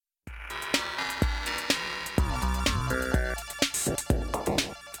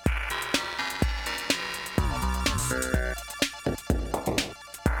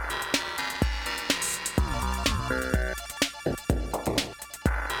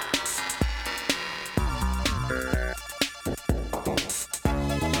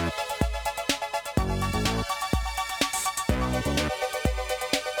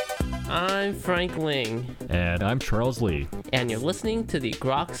Frank Ling. And I'm Charles Lee. And you're listening to the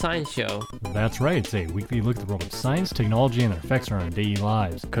Grok Science Show. That's right, it's a weekly look at the world of science, technology, and their effects on our daily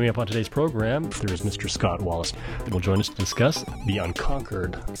lives. Coming up on today's program, there's Mr. Scott Wallace, who will join us to discuss The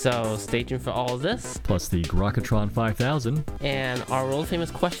Unconquered. So stay tuned for all of this. Plus the Grokatron 5000. And our world-famous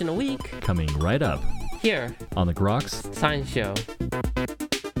question a week. Coming right up. Here. On the Groks Science Show.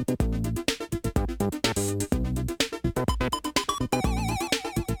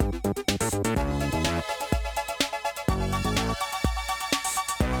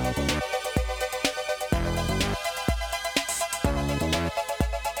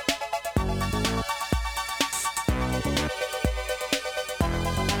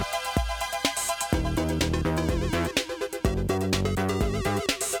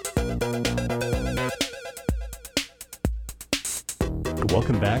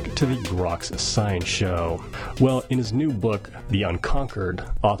 Welcome back to the Groks Science Show. Well, in his new book, The Unconquered,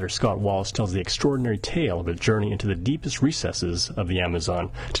 author Scott Wallace tells the extraordinary tale of a journey into the deepest recesses of the Amazon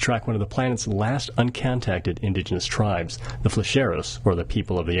to track one of the planet's last uncontacted indigenous tribes, the Flecheros, or the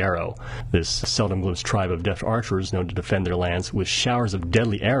People of the Arrow. This seldom glimpsed tribe of deft archers known to defend their lands with showers of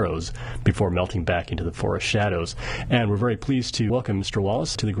deadly arrows before melting back into the forest shadows. And we're very pleased to welcome Mr.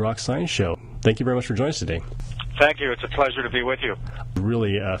 Wallace to the Groks Science Show. Thank you very much for joining us today. Thank you. It's a pleasure to be with you.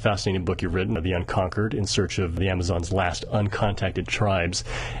 Really fascinating book you've written, The Unconquered, in search of the Amazon's last uncontacted tribes.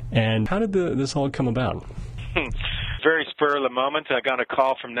 And how did this all come about? Very spur of the moment. I got a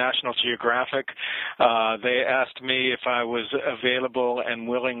call from National Geographic. They asked me if I was available and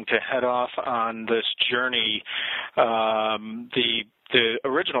willing to head off on this journey. The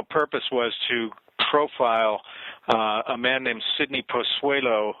original purpose was to profile a man named Sidney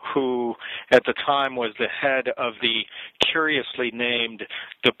Pozuelo, who at the time was the head of the curiously named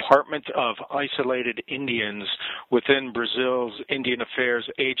Department of Isolated Indians within Brazil's Indian Affairs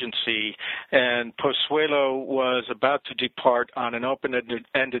Agency. And Pozuelo was about to depart on an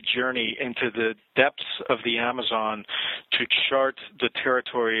open-ended journey into the depths of the Amazon to chart the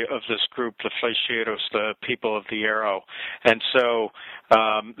territory of this group, the Flecheros, the People of the Arrow. And so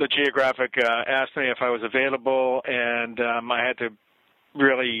the Geographic asked me if I was available, and I had to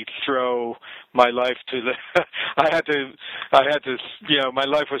really throw my life to the I had to my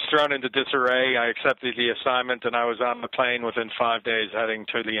life was thrown into disarray. I accepted the assignment, and I was on the plane within 5 days heading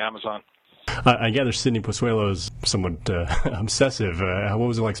to the Amazon. I gather Sidney Pozuelo is somewhat obsessive. What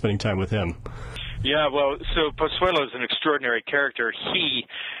was it like spending time with him? Yeah, well, so Pozuelo is an extraordinary character. He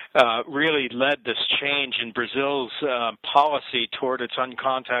really led this change in Brazil's policy toward its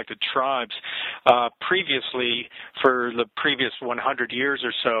uncontacted tribes. Previously, for the previous 100 years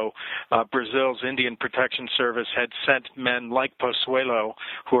or so, Brazil's Indian Protection Service had sent men like Pozuelo,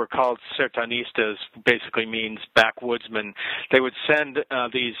 who are called sertanistas, basically means backwoodsmen. They would send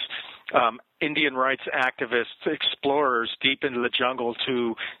these Indian rights activists, explorers deep into the jungle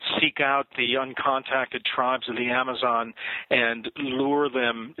to seek out the uncontacted tribes of the Amazon and lure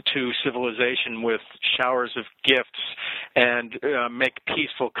them to civilization with showers of gifts and make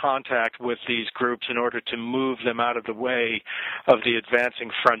peaceful contact with these groups in order to move them out of the way of the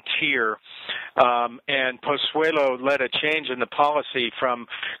advancing frontier. And Pozuelo led a change in the policy from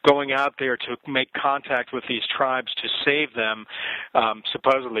going out there to make contact with these tribes to save them,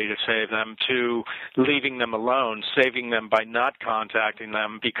 supposedly to save them, to leaving them alone, saving them by not contacting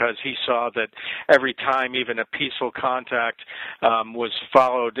them, because he saw that every time even a peaceful contact was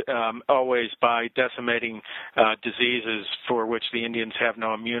followed always by decimating diseases for which the Indians have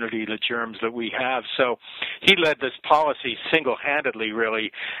no immunity, the germs that we have. So he led this policy single-handedly,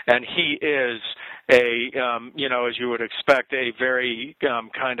 really, and he is as you would expect, a very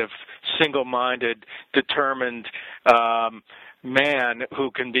kind of single-minded, determined man who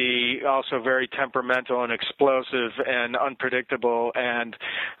can be also very temperamental and explosive and unpredictable and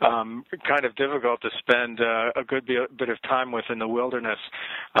kind of difficult to spend a good bit of time with in the wilderness.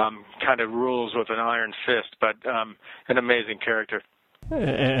 Kind of rules with an iron fist, but an amazing character.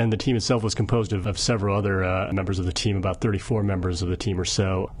 And the team itself was composed of several other members of the team, about 34 members of the team or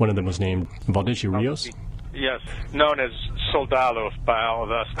so. One of them was named Valdeci Rios. Yes, known as Soldado by all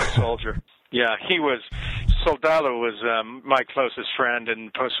of us, the soldier. Yeah, Soldado was my closest friend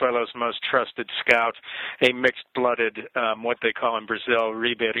and Pozuelo's most trusted scout, a mixed-blooded, what they call in Brazil,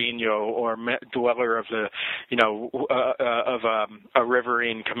 ribeirinho, or dweller of the, of a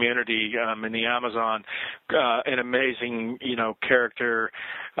riverine community in the Amazon. An amazing, character.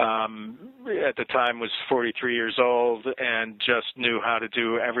 At the time was 43 years old and just knew how to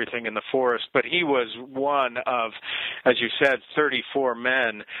do everything in the forest. But he was one of, as you said, 34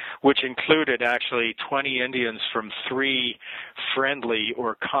 men, which included actually 20 Indians from 3 friendly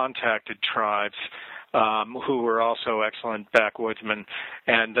or contacted tribes who were also excellent backwoodsmen.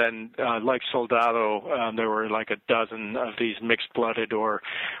 And then, like Soldado, there were like a dozen of these mixed-blooded, or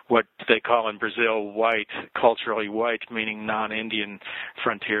what they call in Brazil white, culturally white, meaning non-Indian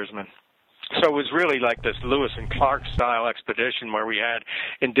frontiersmen. So it was really like this Lewis and Clark style expedition where we had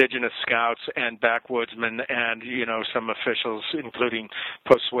indigenous scouts and backwoodsmen and, some officials, including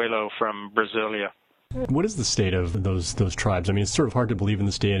Pozuelo from Brasilia. What is the state of those tribes? I mean, it's sort of hard to believe in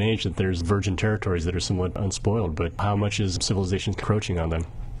this day and age that there's virgin territories that are somewhat unspoiled, but how much is civilization encroaching on them?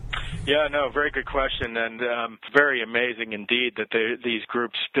 Yeah, no, very good question, and very amazing indeed that these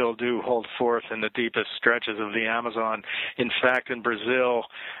groups still do hold forth in the deepest stretches of the Amazon. In fact, in Brazil,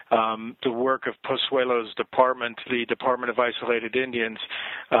 the work of Pozuelo's department, the Department of Isolated Indians,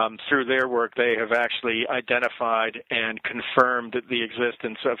 through their work, they have actually identified and confirmed the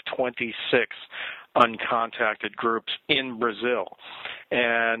existence of 26 uncontacted groups in Brazil.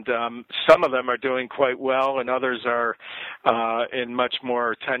 And some of them are doing quite well, and others are in much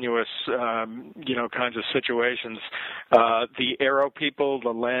more tenuous, kinds of situations. The Arrow people, the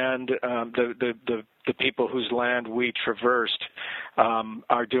land, the people whose land we traversed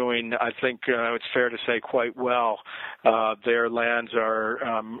are doing, I think it's fair to say, quite well. Their lands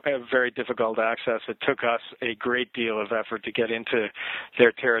are very difficult access. It took us a great deal of effort to get into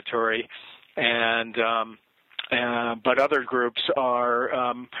their territory. And but other groups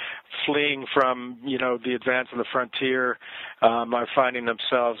are fleeing from, the advance of the frontier, are finding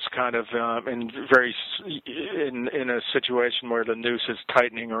themselves kind of in a situation where the noose is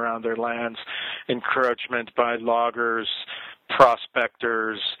tightening around their lands, encroachment by loggers,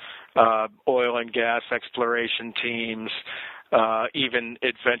 prospectors, oil and gas exploration teams, even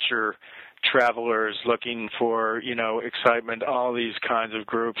adventure travelers looking for, excitement. All these kinds of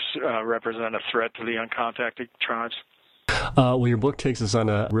groups represent a threat to the uncontacted tribes. Well, your book takes us on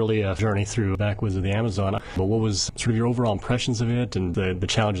a journey through the backwoods of the Amazon. But what was sort of your overall impressions of it and the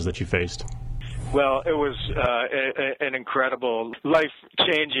challenges that you faced? Well, it was an incredible,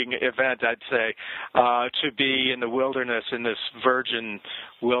 life-changing event, I'd say, to be in the wilderness, in this virgin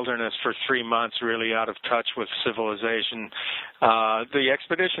wilderness for 3 months, really out of touch with civilization. The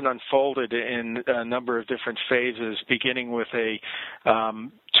expedition unfolded in a number of different phases, beginning with a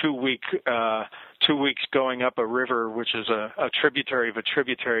 2 weeks going up a river, which is a tributary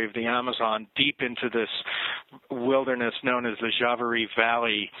of the Amazon, deep into this wilderness known as the Javari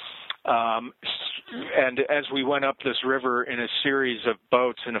Valley. And as we went up this river in a series of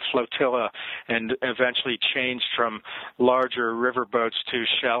boats in a flotilla and eventually changed from larger river boats to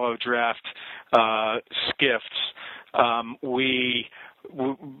shallow draft skiffs, we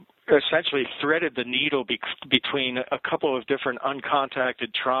essentially threaded the needle between a couple of different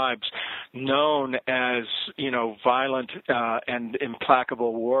uncontacted tribes known as, violent and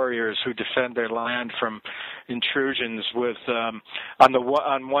implacable warriors who defend their land from intrusions. With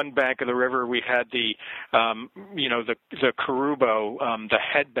on one bank of the river, we had the Karubo, the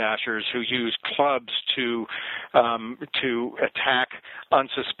head bashers, who use clubs to attack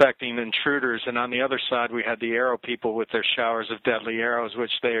unsuspecting intruders, and on the other side we had the Arrow people with their showers of deadly arrows,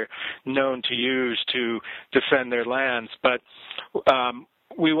 which they're known to use to defend their lands. But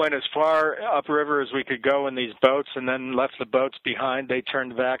we went as far upriver as we could go in these boats and then left the boats behind. They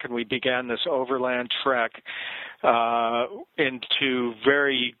turned back, and we began this overland trek into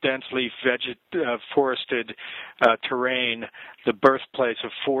very densely forested terrain, the birthplace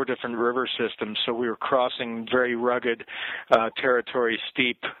of 4 different river systems. So we were crossing very rugged territory,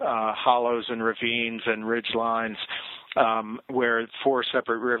 steep hollows and ravines and ridge lines, where 4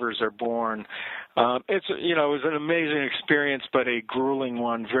 separate rivers are born. It was an amazing experience, but a grueling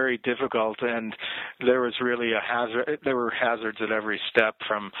one, very difficult, and there was really a hazard. There were hazards at every step,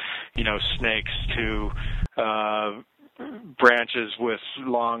 from, snakes to branches with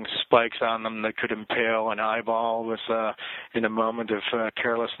long spikes on them that could impale an eyeball in a moment of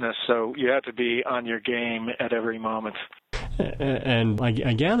carelessness. So you had to be on your game at every moment. And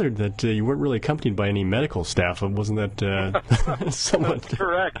I gathered that you weren't really accompanied by any medical staff. Wasn't that somewhat... That's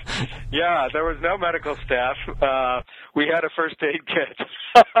correct. Yeah, there was no medical staff. We had a first aid kit.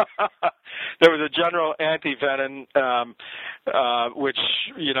 There was a general anti-venom, which,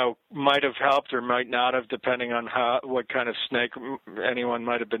 might have helped or might not have, depending on what kind of snake anyone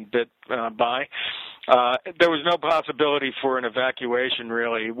might have been bit by. There was no possibility for an evacuation,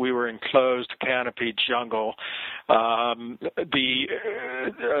 really. We were enclosed, canopied jungle. Our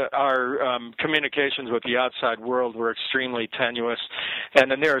communications with the outside world were extremely tenuous, and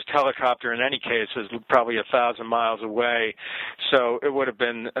the nearest helicopter, in any case, is probably 1,000 miles away. So it would have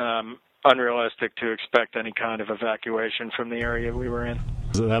been unrealistic to expect any kind of evacuation from the area we were in.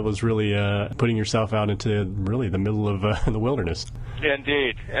 So that was really putting yourself out into really the middle of the wilderness.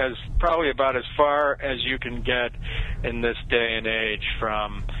 Indeed, as probably about as far as you can get in this day and age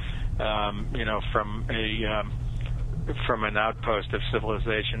from, from an outpost of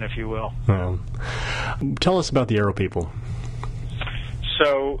civilization, if you will. Tell us about the Arrow people.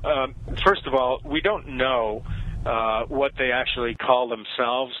 So, first of all, we don't know what they actually call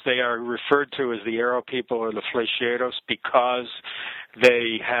themselves. They are referred to as the Arrow people or the Flecheros because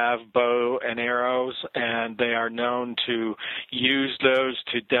they have bow and arrows, and they are known to use those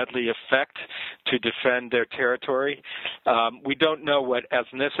to deadly effect to defend their territory. We don't know what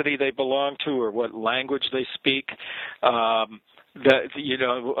ethnicity they belong to or what language they speak. A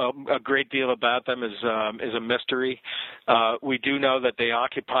great deal about them is a mystery. We do know that they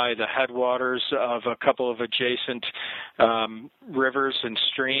occupy the headwaters of a couple of adjacent rivers and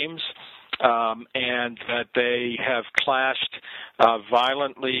streams, and that they have clashed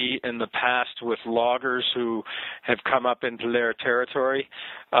violently in the past with loggers who have come up into their territory.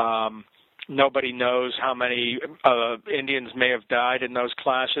 Nobody knows how many Indians may have died in those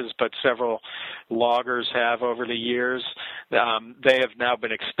clashes, but several loggers have over the years. They have now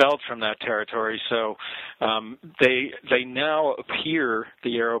been expelled from that territory, so they now appear,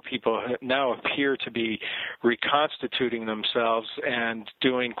 the Arrow people now appear to be reconstituting themselves and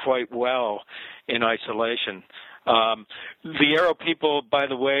doing quite well in isolation. The Arrow people, by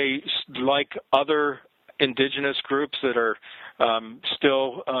the way, like other indigenous groups that are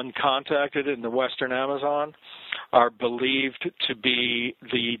still uncontacted in the western Amazon, are believed to be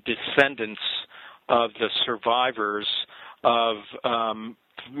the descendants of the survivors of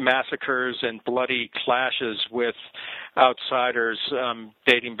massacres and bloody clashes with outsiders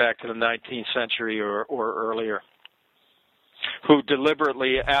dating back to the 19th century or earlier, who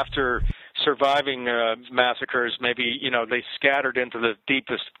deliberately, after surviving massacres, maybe they scattered into the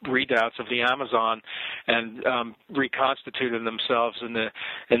deepest redoubts of the Amazon and reconstituted themselves in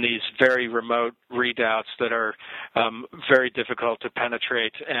these very remote redoubts that are very difficult to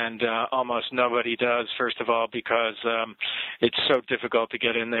penetrate, and almost nobody does. First of all, because it's so difficult to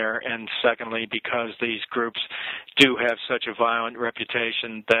get in there, and secondly, because these groups do have such a violent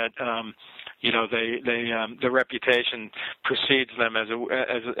reputation that the reputation precedes them, as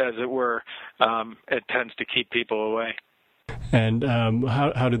it were. It tends to keep people away. And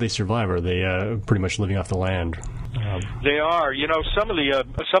how do they survive? Are they pretty much living off the land? They are.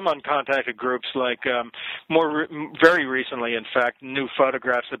 Some uncontacted groups, like very recently, in fact, new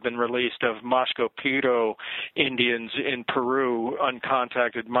photographs have been released of Mashco-Piro Indians in Peru,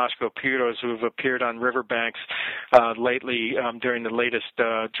 uncontacted Mashco-Piros who have appeared on riverbanks lately during the latest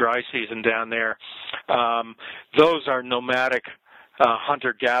dry season down there. Those are nomadic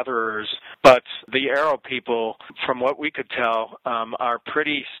hunter-gatherers, but the Arrow people, from what we could tell, are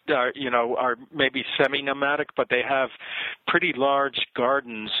pretty, are maybe semi-nomadic, but they have pretty large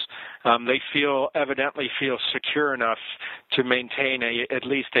gardens. They evidently feel secure enough to maintain at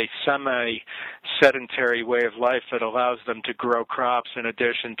least a semi-sedentary way of life that allows them to grow crops in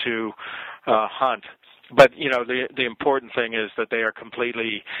addition to hunt. But, the important thing is that they are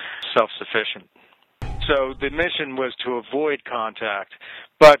completely self-sufficient. So the mission was to avoid contact,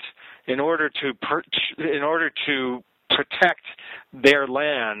 but in order to protect their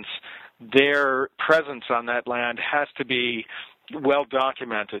lands, their presence on that land has to be well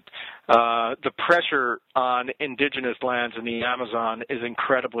documented. The pressure on indigenous lands in the Amazon is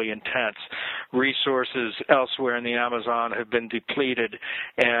incredibly intense. Resources elsewhere in the Amazon have been depleted,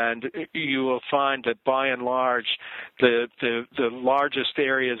 and you will find that by and large, the largest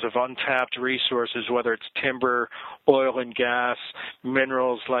areas of untapped resources, whether it's timber, oil and gas,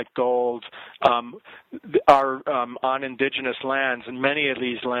 minerals like gold, are on indigenous lands, and many of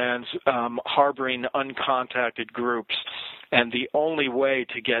these lands harboring uncontacted groups. And the only way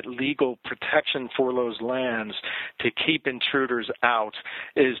to get legal protection for those lands to keep intruders out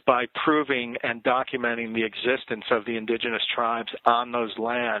is by proving and documenting the existence of the indigenous tribes on those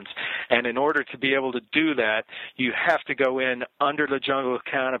lands. And in order to be able to do that, you have to go in under the jungle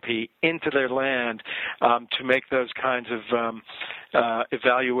canopy into their land to make those kinds of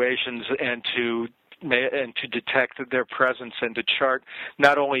evaluations and to detect their presence and to chart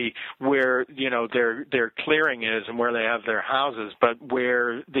not only where their clearing is and where they have their houses, but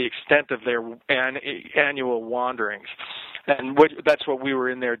where the extent of their annual wanderings. And that's what we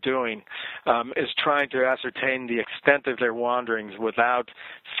were in there doing, is trying to ascertain the extent of their wanderings without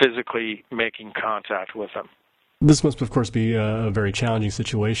physically making contact with them. This must, of course, be a very challenging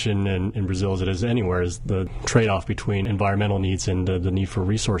situation in Brazil, as it is anywhere, is the trade-off between environmental needs and the need for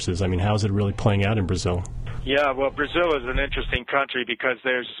resources. I mean, how is it really playing out in Brazil? Yeah, well, Brazil is an interesting country because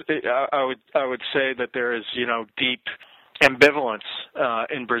I would say that there is, deep ambivalence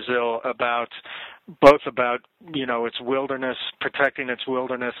in Brazil about its wilderness, protecting its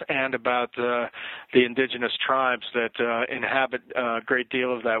wilderness, and about the indigenous tribes that inhabit a great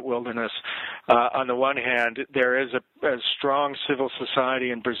deal of that wilderness. On the one hand, there is a strong civil society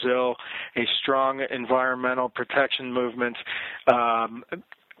in Brazil, a strong environmental protection movement,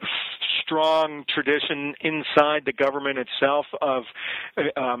 strong tradition inside the government itself of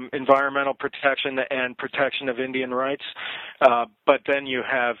environmental protection and protection of Indian rights. But then you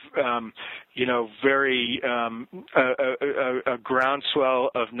have, very a groundswell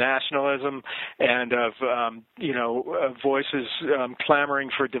of nationalism and of, voices clamoring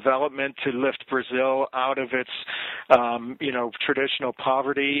for development to lift Brazil out of its, traditional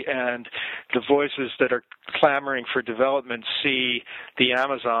poverty, and the voices that are clamoring for development see the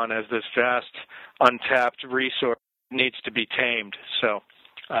Amazon as this vast, untapped resource that needs to be tamed. So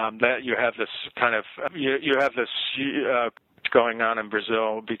that you have this kind of going on in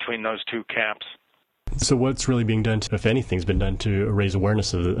Brazil between those two camps. So what's really being done, if anything's been done, to raise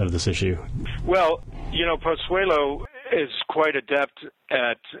awareness of this issue? Well, Pozuelo is quite adept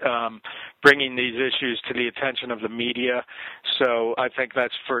at bringing these issues to the attention of the media. So I think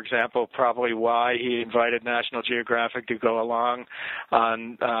that's, for example, probably why he invited National Geographic to go along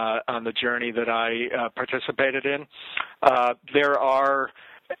on the journey that I participated in. There are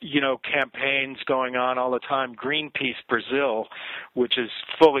campaigns going on all the time. Greenpeace Brazil, which is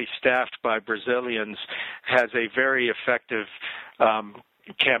fully staffed by Brazilians, has a very effective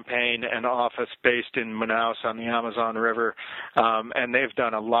campaign and office based in Manaus on the Amazon River, and they've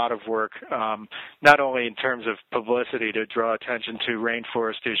done a lot of work, not only in terms of publicity to draw attention to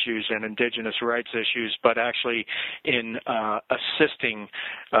rainforest issues and indigenous rights issues, but actually in assisting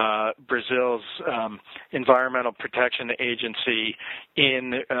Brazil's Environmental Protection Agency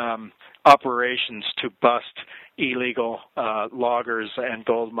in operations to bust illegal loggers and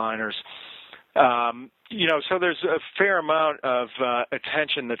gold miners. So there's a fair amount of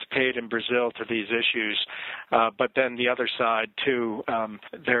attention that's paid in Brazil to these issues, but then the other side, too,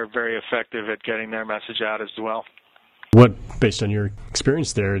 they're very effective at getting their message out as well. What, based on your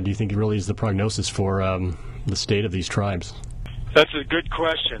experience there, do you think really is the prognosis for the state of these tribes? That's a good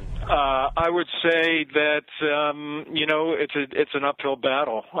question. I would say that it's an uphill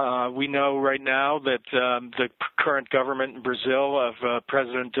battle. We know right now that the current government in Brazil of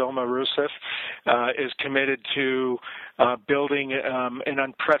President Dilma Rousseff is committed to building an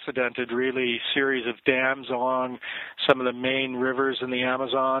unprecedented, really, series of dams along some of the main rivers in the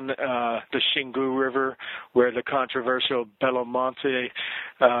Amazon, the Xingu River, where the controversial Belo Monte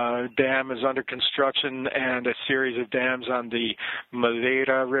dam is under construction, and a series of dams on the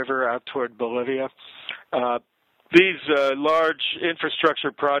Madeira River out toward Bolivia. These large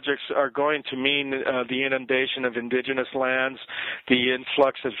infrastructure projects are going to mean the inundation of indigenous lands, the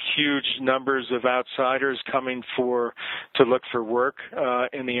influx of huge numbers of outsiders coming to look for work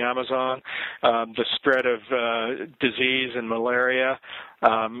in the Amazon, the spread of disease and malaria,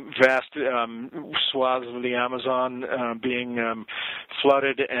 vast swaths of the Amazon being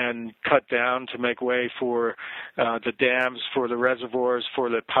flooded and cut down to make way for the dams, for the reservoirs, for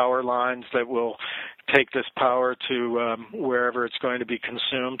the power lines that will take this power to wherever it's going to be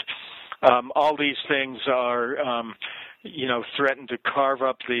consumed. All these things are, threaten to carve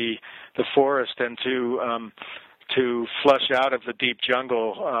up the forest and to flush out of the deep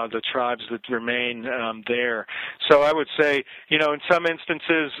jungle the tribes that remain there. So I would say, in some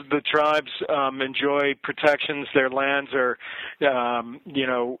instances, the tribes enjoy protections. Their lands are,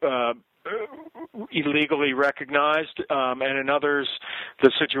 illegally recognized, and in others,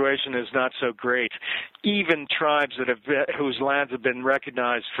 the situation is not so great. Even tribes whose lands have been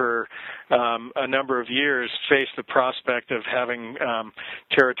recognized for a number of years face the prospect of having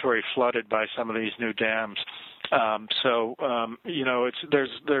territory flooded by some of these new dams.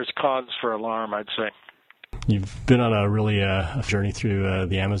 There's cause for alarm, I'd say. You've been on a really journey through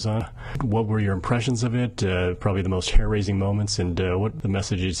the Amazon. What were your impressions of it? Probably the most hair-raising moments, and what the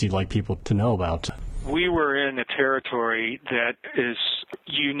messages you'd like people to know about? We were in a territory that is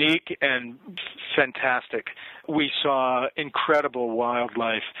unique and fantastic. We saw incredible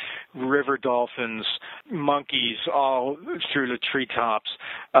wildlife, river dolphins, monkeys all through the treetops,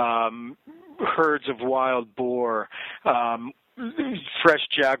 herds of wild boar, fresh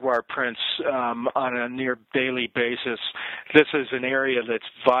jaguar prints on a near daily basis. This is an area that's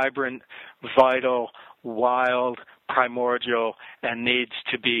vibrant, vital, wild, primordial, and needs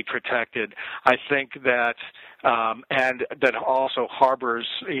to be protected. I think that and that also harbors,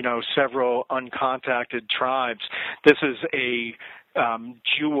 several uncontacted tribes. This is a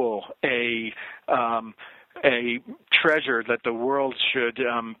jewel, a treasure that the world should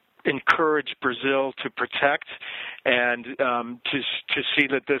encourage Brazil to protect and to see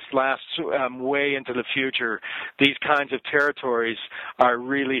that this lasts way into the future. These kinds of territories are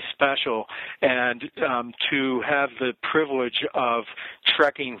really special, and to have the privilege of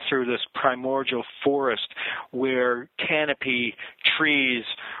trekking through this primordial forest where canopy trees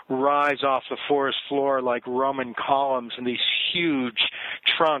rise off the forest floor like Roman columns, and these huge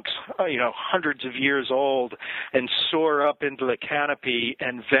trunks, hundreds of years old, and soar up into the canopy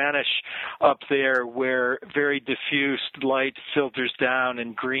and vanish up there where very diffused light filters down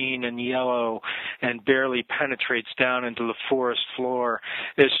in green and yellow and barely penetrates down into the forest floor.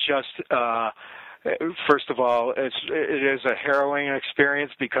 It's just first of all, it is a harrowing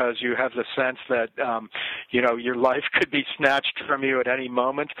experience because you have the sense that, your life could be snatched from you at any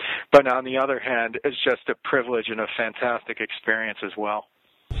moment. But on the other hand, it's just a privilege and a fantastic experience as well.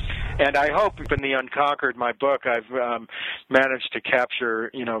 And I hope in The Unconquered, my book, I've managed to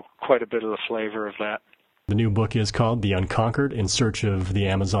capture, quite a bit of the flavor of that. The new book is called The Unconquered, In Search of the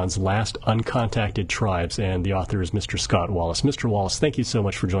Amazon's Last Uncontacted Tribes, and the author is Mr. Scott Wallace. Mr. Wallace, thank you so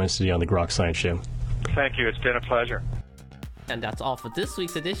much for joining us today on the Grok Science Show. Thank you. It's been a pleasure. And that's all for this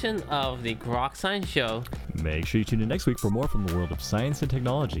week's edition of the Grok Science Show. Make sure you tune in next week for more from the world of science and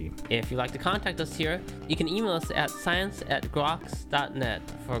technology. If you'd like to contact us here, you can email us at science@groks.net.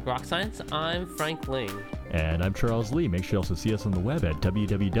 For Grok Science, I'm Frank Ling. And I'm Charles Lee. Make sure you also see us on the web at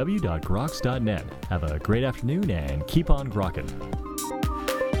www.groks.net. Have a great afternoon and keep on grokking.